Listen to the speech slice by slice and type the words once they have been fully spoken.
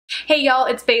Hey y'all,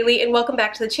 it's Bailey and welcome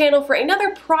back to the channel for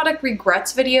another product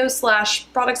regrets video slash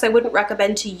products I wouldn't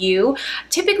recommend to you.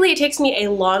 Typically it takes me a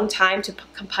long time to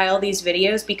compile these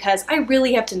videos because I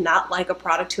really have to not like a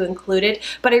product to include it,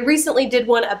 but I recently did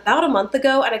one about a month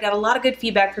ago and I got a lot of good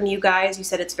feedback from you guys. You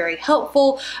said it's very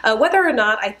helpful. Whether or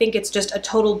not I think it's just a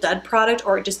total dud product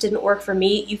or it just didn't work for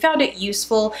me, you found it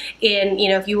useful in,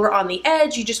 if you were on the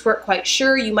edge, you just weren't quite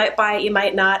sure, you might buy it, you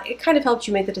might not. It kind of helped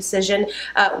you make the decision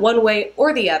one way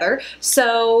or the other.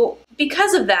 So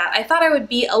because of that, I thought I would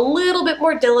be a little bit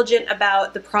more diligent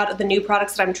about the new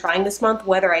products that I'm trying this month,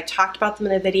 whether I talked about them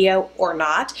in a video or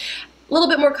not. A little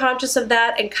bit more conscious of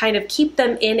that and kind of keep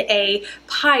them in a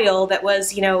pile that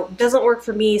was, doesn't work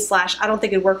for me slash I don't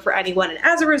think it'd work for anyone. And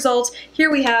as a result,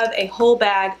 here we have a whole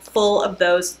bag full of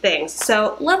those things.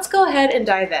 So let's go ahead and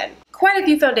dive in. Quite a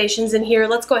few foundations in here.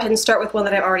 Let's go ahead and start with one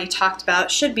that I already talked about.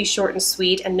 Should be short and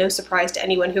sweet and no surprise to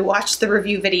anyone who watched the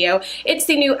review video. It's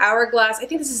the new Hourglass. I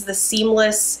think this is the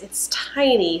Seamless, it's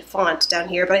tiny font down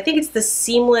here, but I think it's the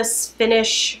Seamless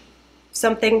Finish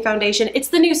something foundation. It's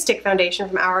the new stick foundation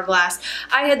from Hourglass.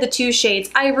 I had the two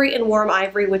shades, Ivory and Warm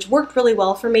Ivory, which worked really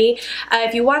well for me.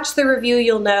 If you watch the review,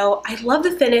 you'll know I love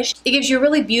the finish. It gives you a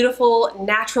really beautiful,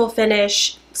 natural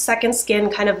finish, second skin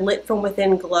kind of lit from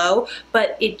within glow,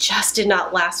 but it just did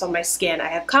not last on my skin. I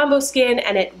have combo skin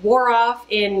and it wore off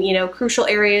in, crucial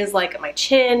areas like my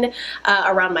chin,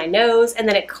 around my nose, and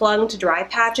then it clung to dry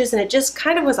patches and it just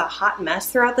kind of was a hot mess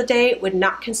throughout the day. Would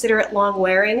not consider it long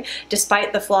wearing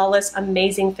despite the flawless,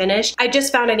 amazing finish. I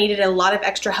just found I needed a lot of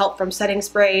extra help from setting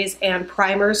sprays and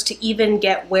primers to even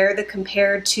get wear the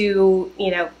compared to,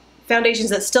 foundations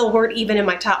that still weren't even in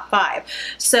my top 5.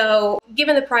 So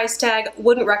given the price tag,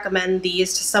 wouldn't recommend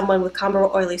these to someone with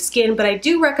combo oily skin, but I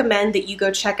do recommend that you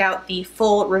go check out the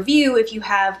full review if you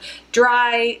have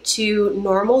dry to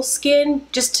normal skin,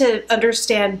 just to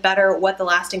understand better what the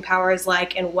lasting power is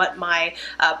like and what my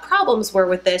problems were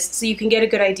with this, so you can get a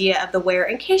good idea of the wear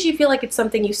in case you feel like it's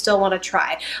something you still want to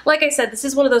try. Like I said, this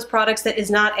is one of those products that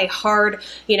is not a hard,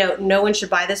 no one should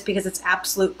buy this because it's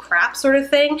absolute crap sort of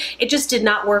thing. It just did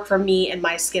not work for me and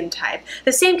my skin type.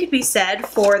 The same could be said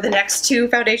for the next two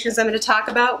foundations I'm going to talk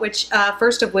about, which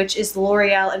first of which is the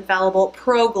L'Oreal Infallible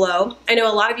Pro Glow. I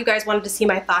know a lot of you guys wanted to see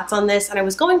my thoughts on this, and I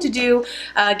was going to do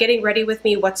getting ready with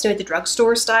me what's new at the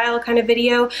drugstore style kind of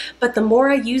video, but the more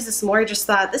I use this, the more I just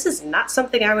thought this is not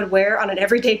something I would wear on an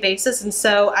everyday basis, and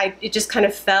so it just kind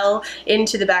of fell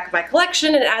into the back of my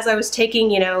collection. And as I was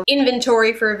taking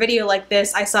inventory for a video like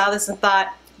this, I saw this and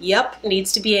thought, yep,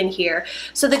 needs to be in here.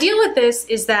 So the deal with this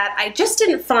is that I just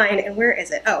didn't find, and where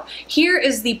is it? Oh, here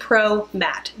is the Pro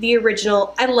Matte, the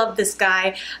original. I love this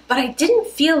guy, but I didn't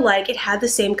feel like it had the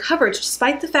same coverage,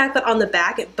 despite the fact that on the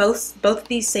back it both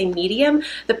these same medium.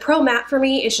 The Pro Matte for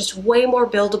me is just way more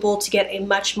buildable to get a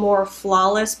much more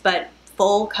flawless but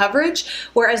full coverage,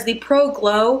 whereas the Pro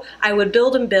Glow, I would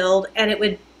build and build and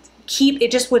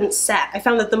it just wouldn't set. I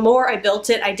found that the more I built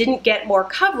it, I didn't get more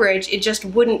coverage, it just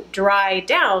wouldn't dry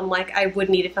down like I would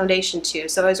need a foundation to.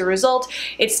 So as a result,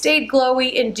 it stayed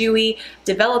glowy and dewy,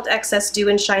 developed excess dew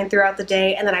and shine throughout the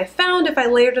day, and then I found if I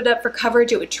layered it up for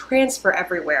coverage, it would transfer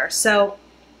everywhere. So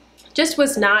just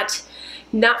was not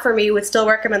for me. Would still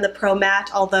recommend the Pro Matte,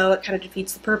 although it kind of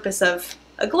defeats the purpose of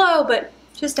a glow, but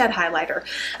just add highlighter.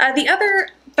 The other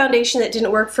foundation that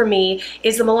didn't work for me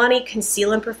is the Milani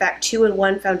Conceal and Perfect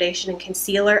 2-in-1 foundation and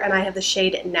concealer, and I have the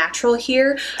shade Natural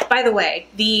here. By the way,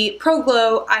 the Pro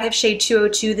Glow, I have shade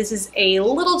 202. This is a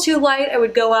little too light. I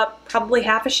would go up probably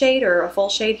half a shade or a full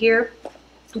shade here.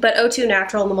 But 02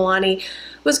 Natural in the Milani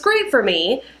was great for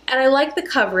me, and I like the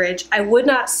coverage. I would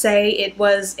not say it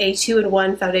was a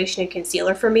 2-in-1 foundation and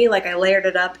concealer for me. Like, I layered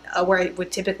it up where I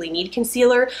would typically need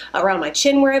concealer, around my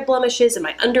chin where I have blemishes, in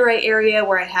my under eye area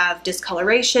where I have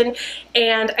discoloration,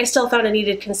 and I still found I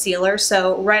needed concealer.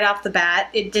 So right off the bat,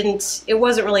 it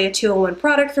wasn't really a 2-in-1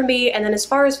 product for me. And then as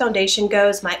far as foundation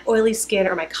goes, my oily skin,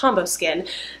 or my combo skin,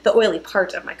 the oily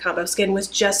part of my combo skin, was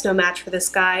just no match for this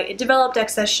guy. It developed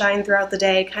excess shine throughout the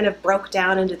day, kind of broke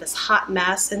down into this hot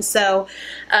mess, and so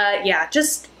yeah,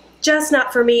 just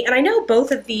not for me. And I know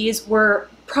both of these were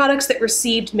products that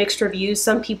received mixed reviews.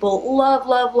 Some people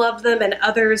love them, and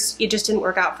others it just didn't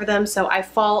work out for them. So I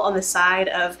fall on the side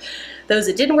of those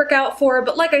it didn't work out for.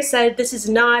 But like I said, this is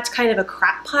not kind of a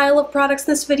crap pile of products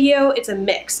in this video. It's a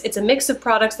mix. It's a mix of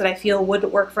products that I feel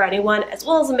wouldn't work for anyone, as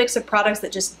well as a mix of products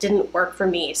that just didn't work for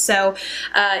me. So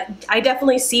I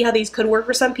definitely see how these could work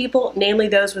for some people, namely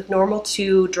those with normal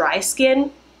to dry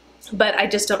skin. but I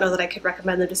just don't know that I could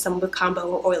recommend them to someone with combo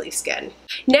or oily skin.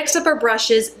 Next up are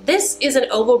brushes. This is an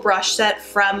oval brush set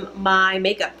from my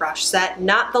makeup brush set,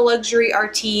 not the luxury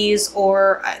RTs,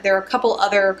 or there are a couple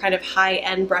other kind of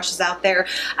high-end brushes out there.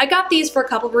 I got these for a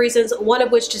couple of reasons, one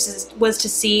of which just was to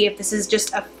see if this is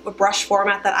just a brush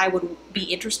format that I would be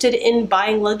interested in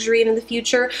buying luxury in the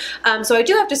future. So I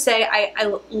do have to say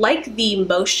I like the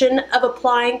motion of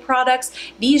applying products.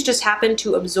 These just happen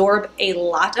to absorb a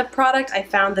lot of product. I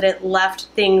found that it left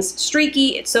things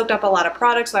streaky, it soaked up a lot of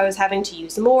product, so I was having to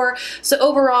use more. So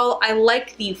overall, I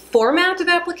like the format of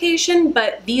application,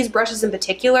 but these brushes in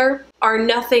particular are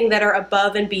nothing that are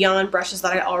above and beyond brushes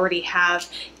that I already have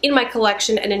in my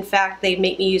collection, and in fact, they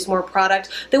make me use more product.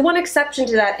 The one exception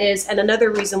to that is, and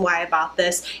another reason why I bought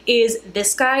this, is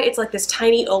this guy. It's like this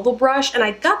tiny oval brush, and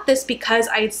I got this because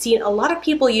I had seen a lot of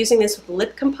people using this with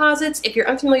lip composites. If you're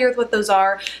unfamiliar with what those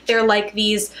are, they're like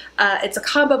these, it's a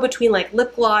combo between like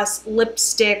lip gloss,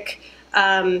 lipstick,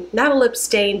 not a lip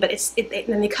stain, but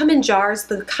and they come in jars.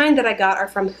 The kind that I got are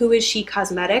from Who Is She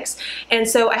Cosmetics, and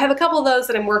so I have a couple of those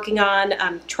that I'm working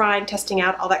on, trying, testing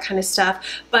out, all that kind of stuff,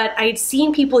 but I'd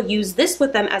seen people use this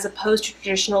with them as opposed to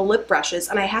traditional lip brushes,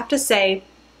 and I have to say,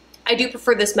 I do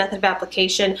prefer this method of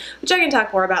application, which I can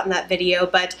talk more about in that video,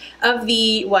 but of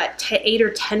the, 8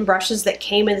 or 10 brushes that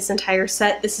came in this entire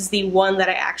set, this is the one that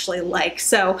I actually like.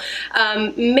 So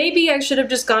maybe I should have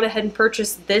just gone ahead and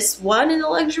purchased this one in the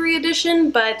luxury edition,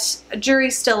 but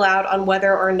jury's still out on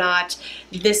whether or not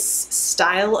this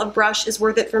style of brush is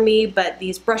worth it for me, but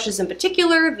these brushes in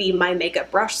particular, the My Makeup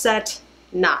brush set,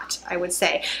 not, I would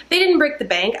say. They didn't break the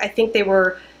bank. I think they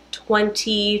were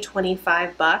 20,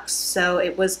 25 bucks, so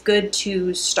it was good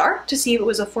to start to see if it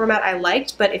was a format I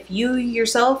liked, but if you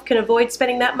yourself can avoid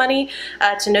spending that money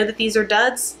to know that these are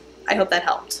duds, I hope that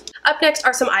helped. Up next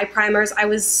are some eye primers. I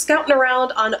was scouting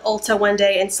around on Ulta one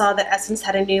day and saw that Essence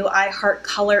had a new I Heart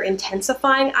Color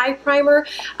Intensifying Eye Primer.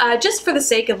 Just for the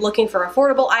sake of looking for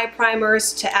affordable eye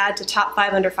primers to add to top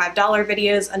 5 under $5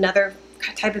 videos, another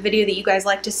type of video that you guys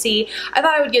like to see, I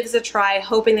thought I would give this a try,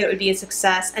 hoping that it would be a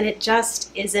success, and it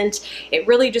just isn't. It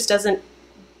really just doesn't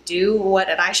do what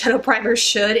an eyeshadow primer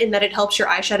should, in that it helps your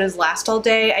eyeshadows last all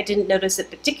day. I didn't notice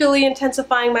it particularly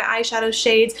intensifying my eyeshadow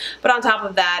shades, but on top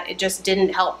of that, it just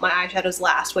didn't help my eyeshadows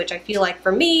last, which I feel like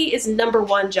for me is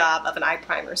 #1 job of an eye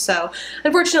primer. So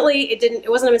unfortunately, it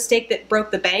wasn't a mistake that broke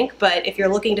the bank, but if you're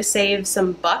looking to save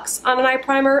some bucks on an eye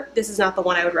primer, this is not the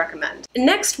one I would recommend.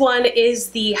 Next one is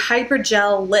the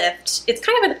Hydrogel Lift. It's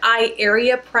kind of an eye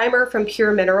area primer from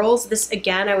Pure Minerals. This,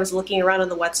 again, I was looking around on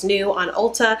the What's New on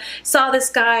Ulta, saw this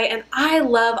guy, and I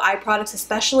love eye products,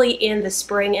 especially in the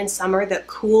spring and summer, that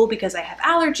cool because I have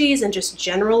allergies and just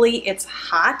generally it's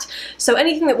hot. So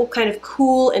anything that will kind of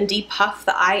cool and depuff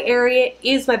the eye area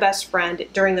is my best friend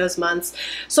during those months.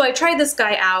 So I tried this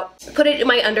guy out, put it in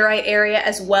my under eye area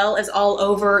as well as all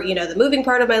over, you know, the moving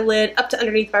part of my lid up to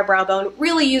underneath my brow bone.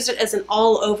 Really used it as an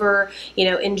all over, you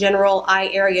know, in general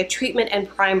eye area treatment and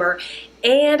primer.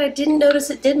 And I didn't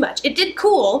notice it did much. It did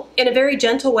cool in a very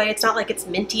gentle way. It's not like it's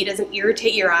minty, it doesn't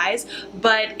irritate your eyes,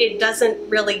 but it doesn't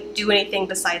really do anything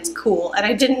besides cool. And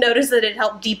I didn't notice that it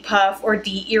helped depuff or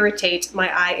de-irritate my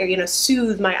eye, or, you know,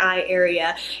 soothe my eye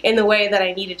area in the way that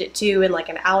I needed it to, in like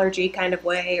an allergy kind of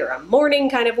way or a morning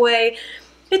kind of way.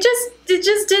 It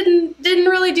just didn't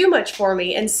really do much for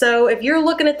me. And so if you're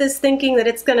looking at this thinking that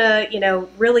it's gonna, you know,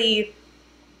 really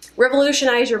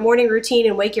revolutionize your morning routine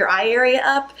and wake your eye area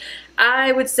up,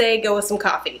 I would say go with some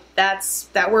coffee.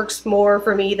 That works more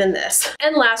for me than this.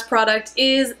 And last product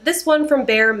is this one from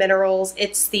Bare Minerals.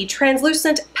 It's the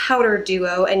Translucent Powder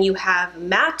Duo, and you have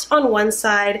matte on one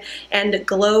side and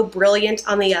glow brilliant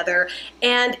on the other.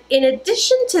 And in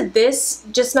addition to this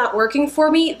just not working for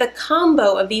me, the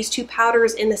combo of these two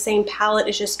powders in the same palette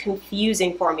is just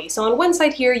confusing for me. So on one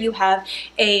side here you have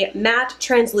a matte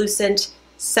translucent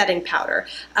setting powder.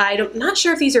 I'm not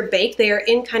sure if these are baked. They are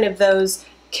in kind of those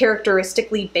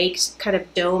characteristically baked kind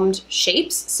of domed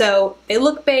shapes, so they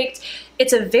look baked.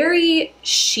 It's a very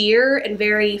sheer and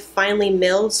very finely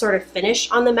milled sort of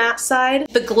finish on the matte side.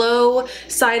 The glow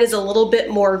side is a little bit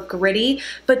more gritty,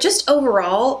 but just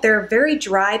overall they're very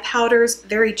dry powders,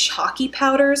 very chalky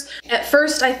powders. At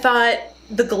first I thought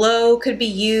the glow could be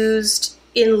used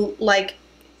in like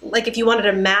if you wanted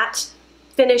a matte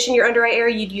finish in your under eye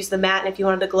area, you'd use the matte, and if you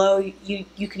wanted to glow,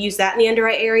 you could use that in the under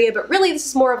eye area, but really this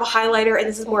is more of a highlighter and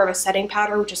this is more of a setting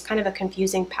powder, which is kind of a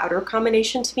confusing powder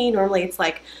combination to me. Normally it's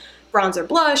like bronzer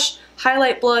blush,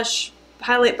 highlight blush,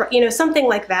 highlight, you know, something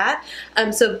like that.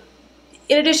 So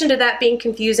In addition to that being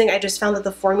confusing, I just found that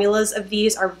the formulas of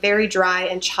these are very dry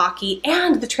and chalky,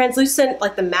 and the translucent,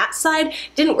 like the matte side,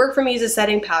 didn't work for me as a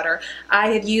setting powder.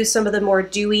 I have used some of the more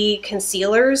dewy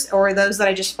concealers, or those that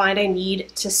I just find I need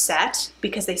to set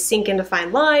because they sink into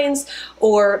fine lines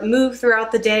or move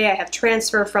throughout the day. I have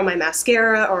transfer from my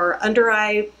mascara or under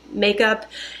eye makeup,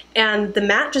 and the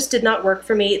matte just did not work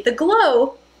for me. The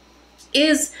glow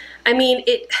is, I mean,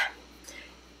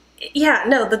 yeah,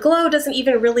 no, the glow doesn't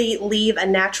even really leave a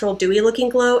natural dewy looking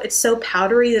glow. It's so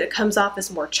powdery that it comes off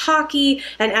as more chalky,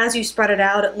 and as you spread it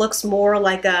out, it looks more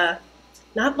like a,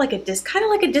 not like a kind of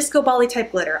like a disco ball-y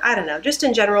type glitter. I don't know, just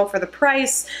in general for the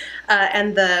price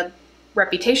and the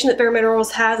reputation that Bare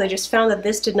Minerals has, I just found that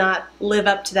this did not live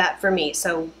up to that for me.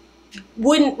 So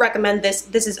wouldn't recommend this.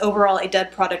 This is overall a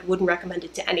dud product, wouldn't recommend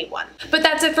it to anyone. But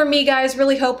that's it for me, guys.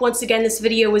 Really hope once again this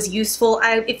video was useful.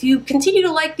 If you continue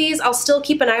to like these, I'll still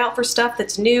keep an eye out for stuff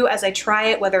that's new as I try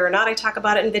it, whether or not I talk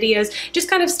about it in videos. Just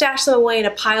kind of stash them away in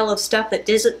a pile of stuff that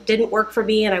didn't work for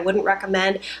me and I wouldn't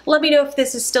recommend. Let me know if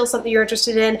this is still something you're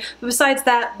interested in. But besides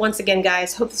that, once again,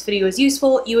 guys, hope this video was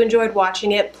useful. You enjoyed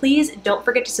watching it. Please don't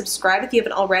forget to subscribe if you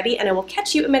haven't already, and I will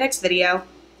catch you in my next video.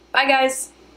 Bye, guys.